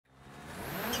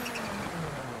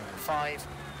5,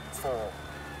 4,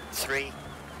 3,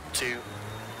 2,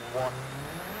 1,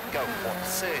 go.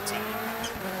 130.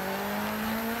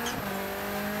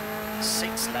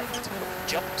 6 left,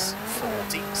 jumps,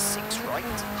 40, 6 right,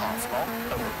 half long,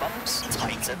 over bumps,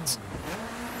 tightens.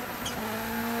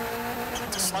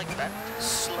 To slight left,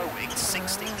 slowing,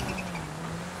 60.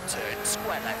 Turn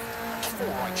square left, and 4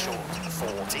 right short,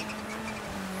 40.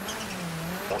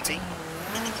 40.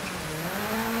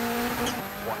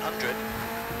 100.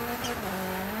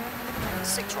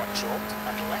 6 right short,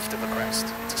 and left of the crest,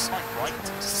 to slight right,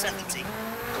 70.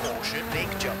 Caution, big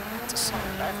jump, to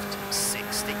slight left,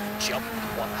 60, jump,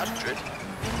 100.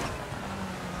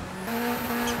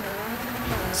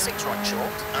 6 right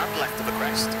short, and left of the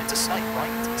crest, into slight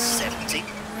right, 70.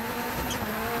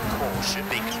 Caution,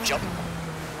 big jump,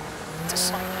 to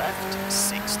slight left,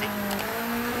 60.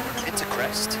 Into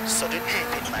crest, sudden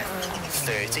hairpin left,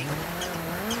 30.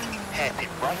 Hairpin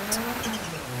right.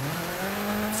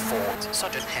 40,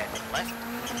 sudden hairpin left,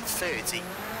 30.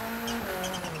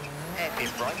 Hairpin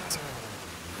right.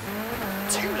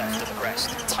 2 left of the crest,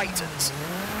 tightens.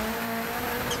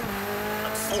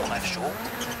 And 4 left short.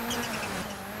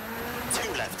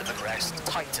 2 left of the crest,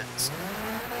 tightens.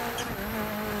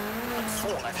 And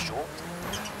 4 left short.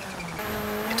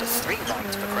 Into 3 right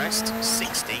of the crest,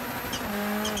 60.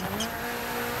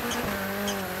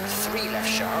 3 left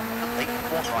sharp, and late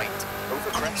 1 right, over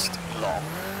crest, long.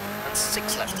 And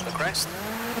 6 left of the crest.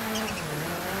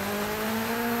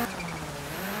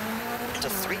 Into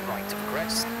 3 right of the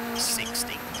crest,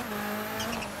 60.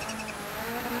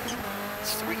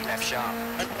 3 left sharp,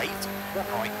 and late 1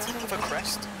 right, over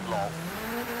crest, long.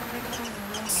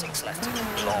 And 6 left,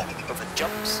 long, over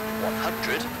jumps,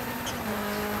 100.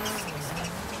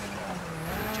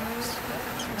 Jumps,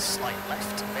 slight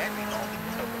left, very long,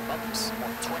 over bumps,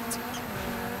 120.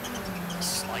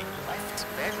 Slight left,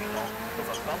 very long,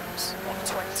 over bumps,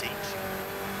 120.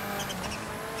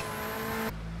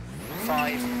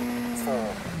 5,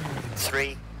 4,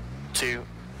 3, 2,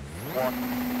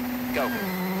 1, go.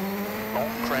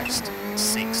 Long crest,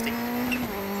 60.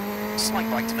 Slight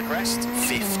right to the crest,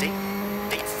 50.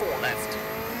 8, 4 left.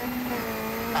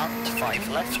 And 5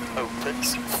 left,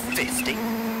 opens, 50.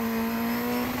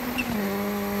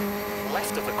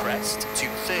 Left of the crest,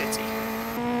 230.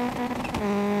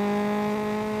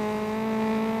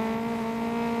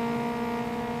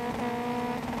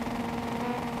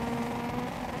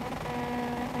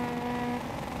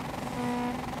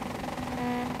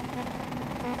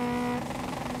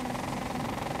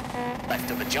 Left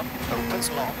of the jump, opens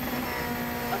long,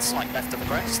 and slight left of the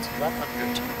crest,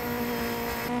 100.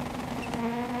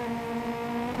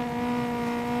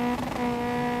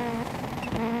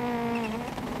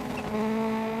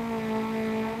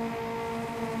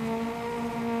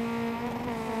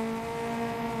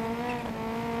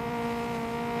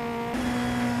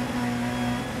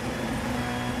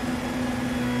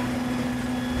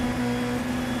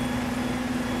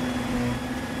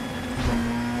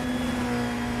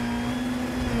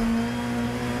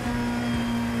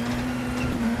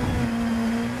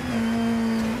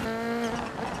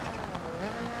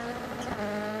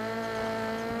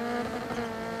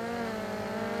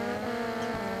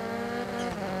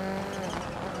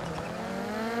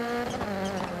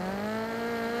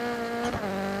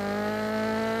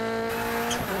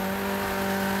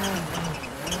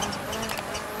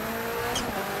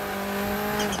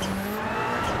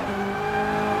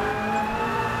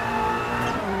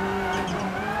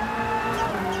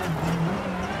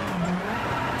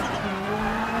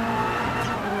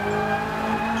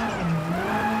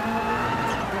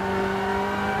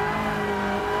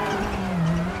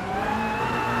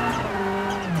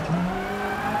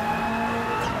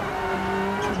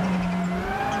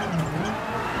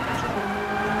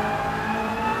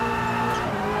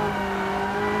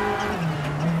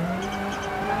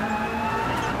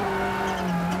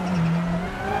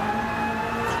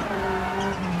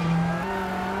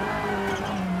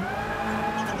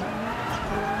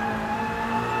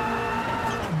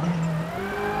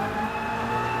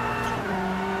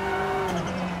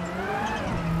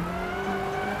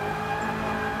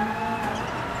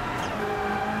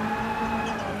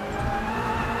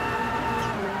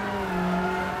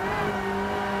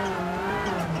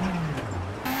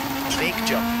 Big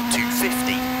jump,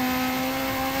 250.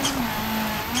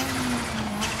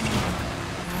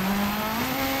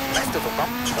 Left of a bump,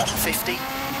 150.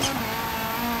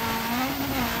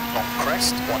 Long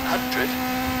crest, 100.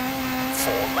 4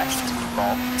 left,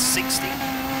 long, 60.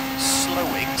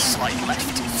 Slowing, slight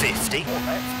left, 50. 4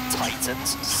 left,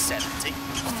 tightens, 70.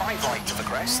 5 right of the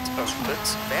crest,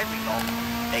 opens, very long,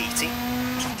 80.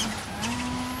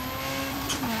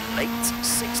 8,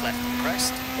 6 left of the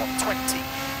crest, 120.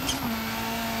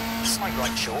 Slight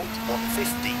right short,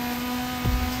 150.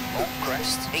 Long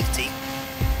crest, 80.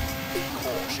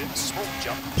 Caution, small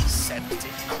jump, 70.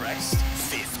 Crest,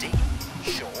 50.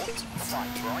 Short,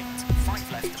 5 right,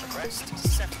 5 left of the crest,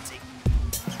 70.